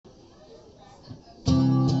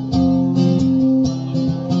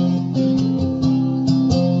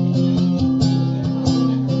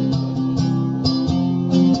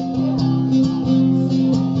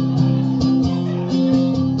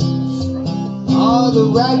the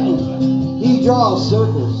ragman, he draws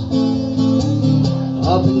circles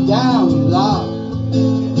up and down the block.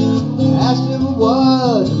 I asked him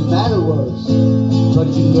what the matter was, but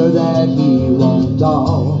you know that he won't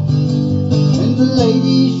talk. And the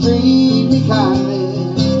ladies treat me kindly,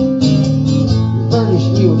 furnish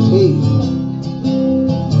me with tea.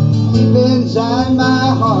 Deep inside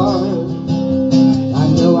my heart, I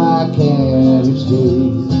know I can't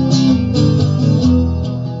escape.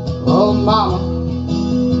 Oh mama,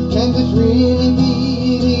 can this really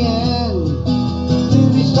be the end? To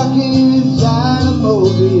be stuck inside a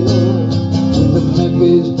mobile with the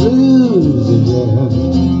Memphis blues again.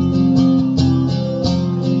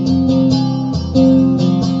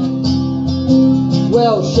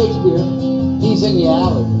 Well, Shakespeare, he's in the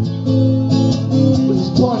alley with his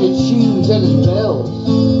pointed shoes and his bells,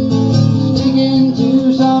 speaking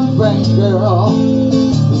to some French girl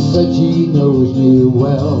who said she knows me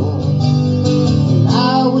well. And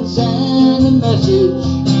I would send a message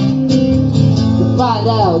to find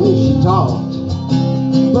out if she talked,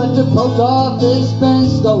 but the post office been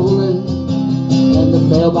stolen and the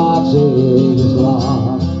mailbox is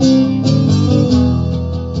locked.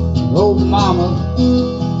 Oh mama,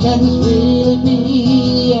 can this really be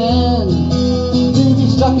the end? To be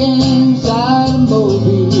stuck inside a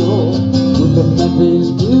mobile with the Memphis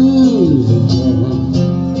blues again.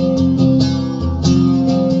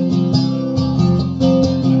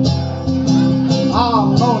 Ah,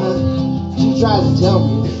 Mona, she tries to tell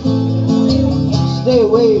me, stay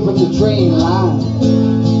away from the train line.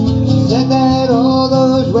 She said that all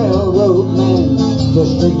those railroad men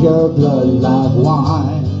just drink your blood like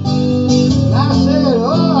wine. And I said,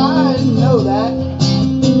 oh, I didn't know that.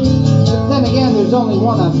 But then again, there's only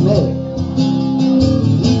one I've met.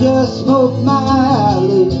 He just smoked my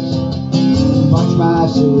eyelids and punched my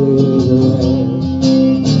cigarette.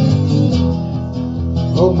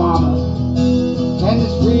 Oh mama, can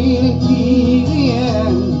this really be the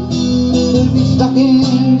end? To be stuck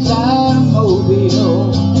inside a mobile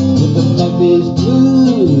with the Memphis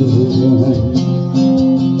blues again.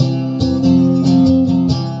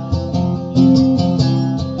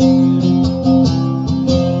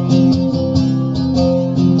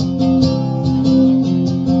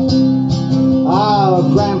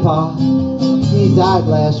 Grandpa, he died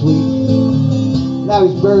last week. Now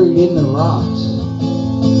he's buried in the rocks.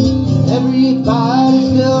 Everybody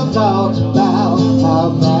still talks about how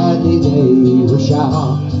badly they were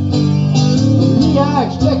shot. And me, I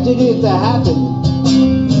expected it to happen.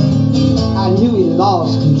 I knew he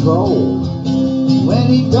lost control when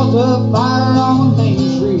he built a fire on Main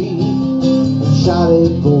Street and shot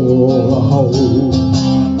it for a hole.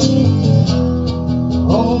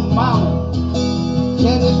 Oh mama,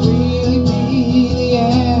 can this really be the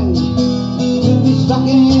end? To be stuck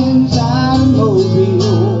inside a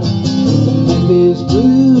mobile with the Memphis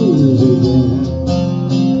blues again.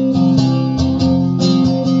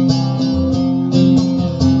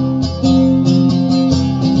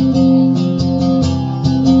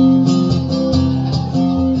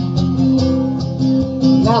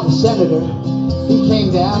 Now the senator, he came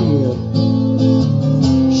down here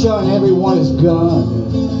showing everyone his gun,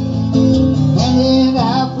 handing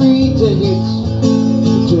out free tickets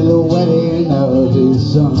to the wedding of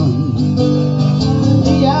his son.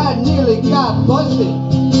 Me, I nearly got busted.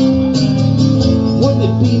 Wouldn't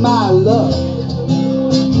it be my luck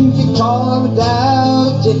to get caught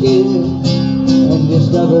without a ticket and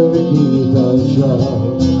discover beneath a shrub?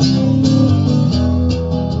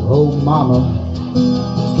 Oh mama,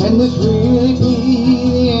 can this really be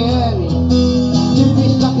the end? To be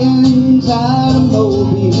stuck inside a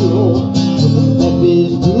mobile with the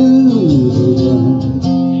Memphis blues again.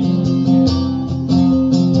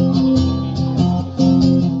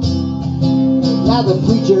 Now the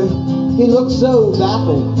preacher, he looked so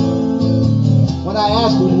baffled when I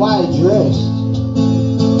asked him why he dressed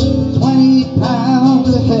 20 pounds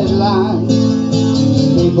of headlines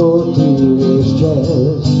stapled to his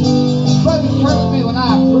chest. But he cursed me when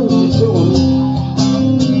I proved it to him.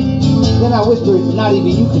 Then I whispered, not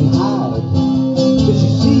even you can hide, 'cause you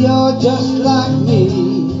see you're just like me,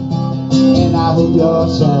 and I hope you're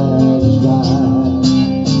satisfied.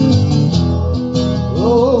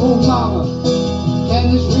 Oh mama, can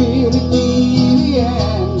this really be the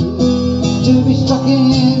end? To be stuck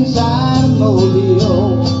inside a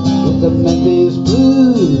mobile with the Memphis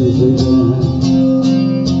blues again.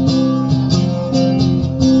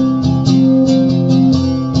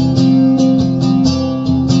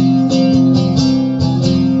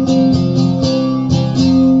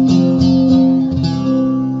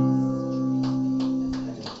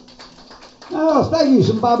 Oh, thank you,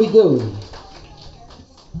 some Bobby Dillon.